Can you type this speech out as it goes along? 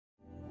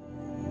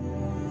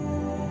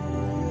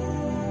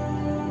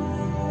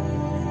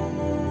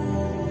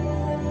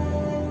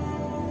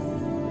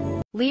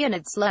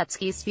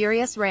Slutsky's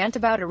furious rant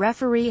about a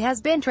referee has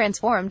been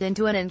transformed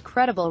into an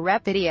incredible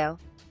rap video.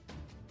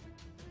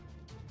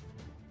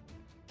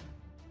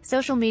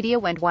 Social media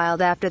went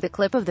wild after the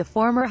clip of the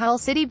former Hull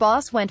City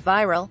boss went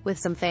viral, with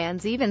some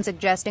fans even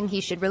suggesting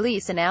he should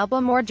release an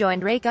album or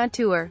join Drake on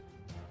tour.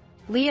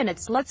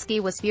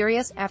 Slutsky was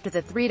furious after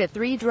the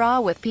 3-3 draw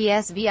with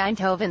PSV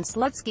Eindhoven.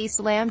 Slutsky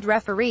slammed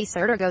referee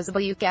Serdar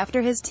Gozebuyuk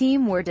after his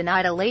team were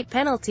denied a late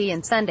penalty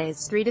in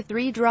Sunday's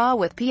 3-3 draw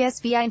with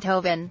PSV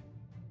Eindhoven.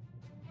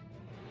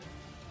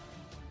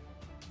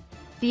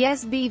 The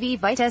SBV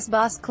Vitesse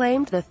boss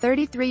claimed the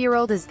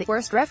 33-year-old is the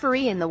worst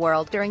referee in the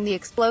world during the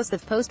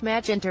explosive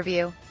post-match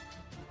interview.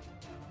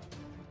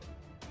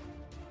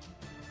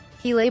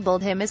 He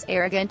labeled him as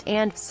arrogant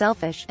and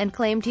selfish, and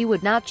claimed he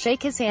would not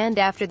shake his hand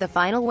after the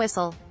final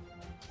whistle.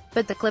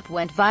 But the clip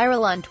went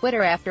viral on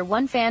Twitter after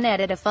one fan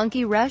added a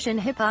funky Russian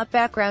hip-hop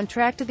background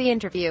track to the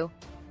interview.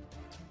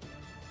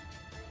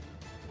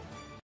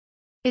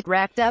 It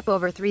racked up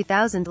over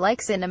 3,000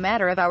 likes in a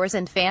matter of hours,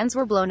 and fans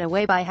were blown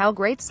away by how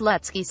great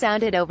Slutsky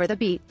sounded over the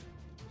beat.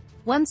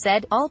 One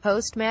said, "All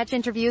post-match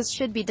interviews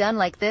should be done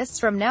like this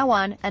from now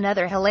on."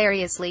 Another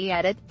hilariously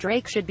added,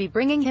 "Drake should be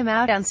bringing him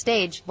out on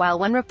stage," while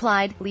one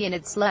replied,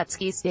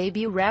 "Slutsky's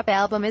debut rap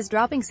album is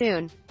dropping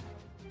soon.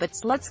 But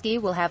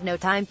Slutsky will have no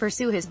time to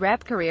pursue his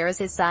rap career as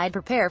his side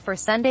prepare for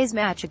Sunday's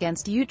match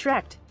against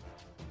Utrecht."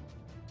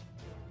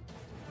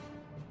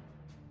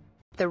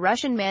 The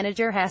Russian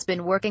manager has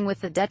been working with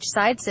the Dutch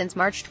side since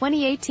March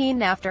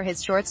 2018 after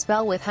his short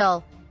spell with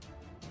Hull.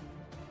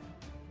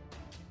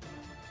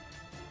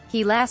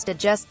 He lasted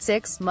just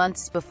 6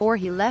 months before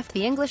he left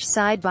the English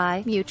side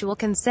by mutual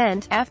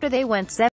consent, after they went 7